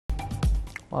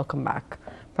Welcome back.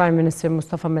 Prime Minister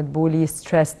Mustafa Madbouli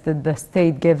stressed that the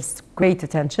state gives great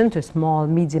attention to small,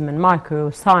 medium and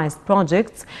micro-sized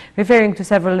projects, referring to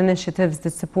several initiatives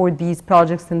that support these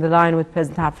projects in the line with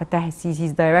President Abdel Fattah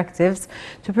al-Sisi's directives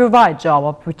to provide job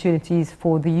opportunities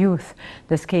for the youth.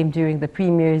 This came during the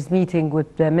Premier's meeting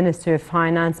with the Minister of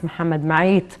Finance, Mohamed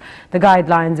Mait. The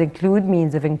guidelines include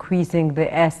means of increasing the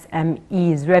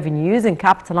SMEs' revenues and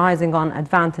capitalizing on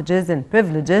advantages and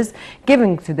privileges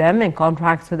given to them in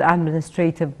contracts with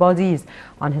administrative bodies.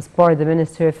 On his part, the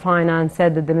Minister of Finance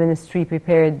said that the ministry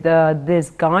prepared this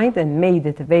guide and made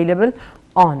it available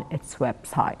on its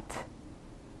website.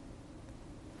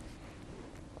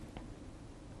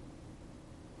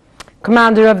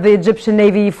 Commander of the Egyptian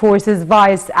Navy Forces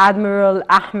Vice Admiral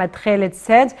Ahmed Khalid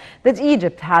said that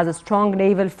Egypt has a strong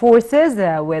naval forces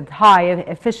with high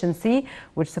efficiency,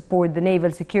 which support the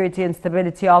naval security and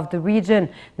stability of the region.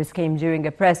 This came during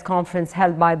a press conference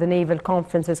held by the Naval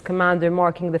Conference's commander,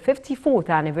 marking the 54th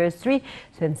anniversary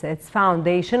since its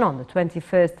foundation on the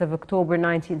 21st of October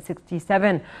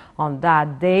 1967. On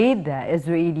that day, the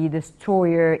Israeli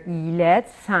destroyer Eilat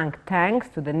sank tanks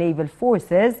to the naval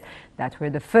forces that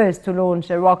were the first to launch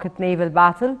a rocket naval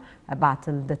battle, a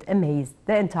battle that amazed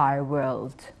the entire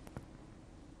world.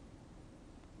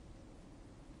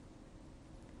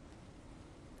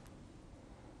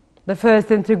 The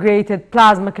first integrated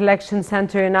plasma collection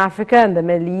center in Africa and the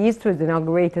Middle East was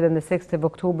inaugurated in the 6th of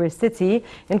October city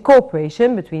in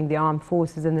cooperation between the armed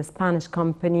forces and the Spanish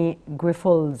company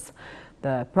Grifols.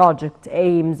 The project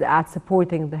aims at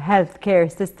supporting the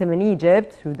healthcare system in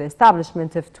Egypt through the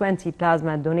establishment of 20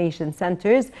 plasma donation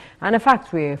centers and a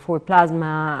factory for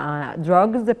plasma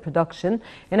drugs production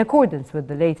in accordance with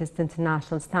the latest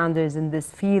international standards in this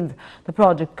field. The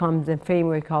project comes in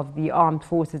framework of the armed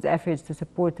forces' efforts to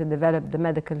support and develop the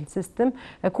medical system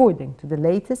according to the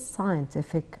latest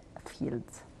scientific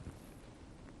fields.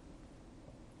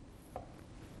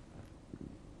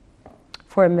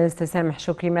 Foreign Minister Sameh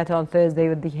Shoukry met on Thursday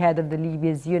with the head of the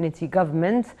Libya's unity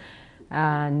government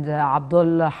and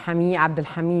Abdul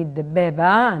Hamid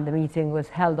Dbeba, and the meeting was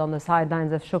held on the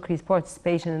sidelines of Shoukry's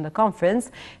participation in the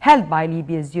conference held by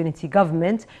Libya's unity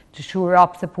government to shore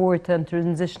up support on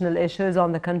transitional issues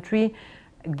on the country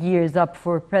gears up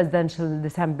for presidential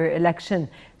December election.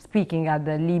 Speaking at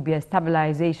the Libya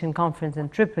Stabilization Conference in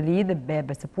Tripoli,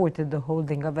 Dbeba supported the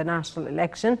holding of a national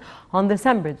election on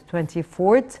December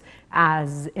 24th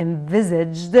as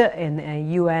envisaged in a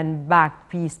UN-backed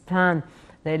peace plan.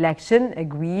 The election,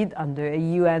 agreed under a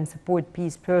UN support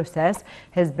peace process,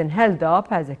 has been held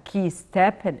up as a key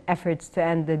step in efforts to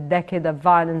end the decade of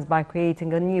violence by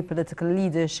creating a new political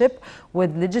leadership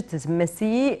with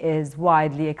legitimacy is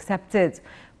widely accepted.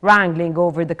 Wrangling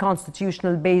over the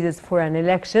constitutional basis for an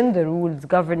election, the rules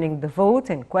governing the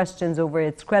vote, and questions over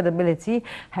its credibility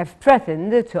have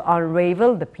threatened to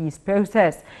unravel the peace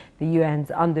process. The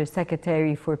UN's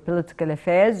Under-Secretary for Political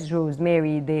Affairs,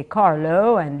 Rosemary De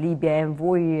Carlo, and Libya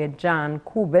envoy Jan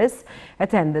Kubis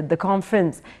attended the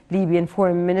conference. Libyan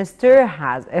Foreign Minister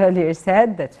has earlier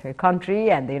said that her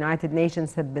country and the United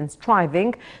Nations have been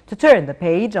striving to turn the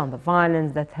page on the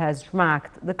violence that has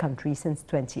racked the country since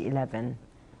 2011.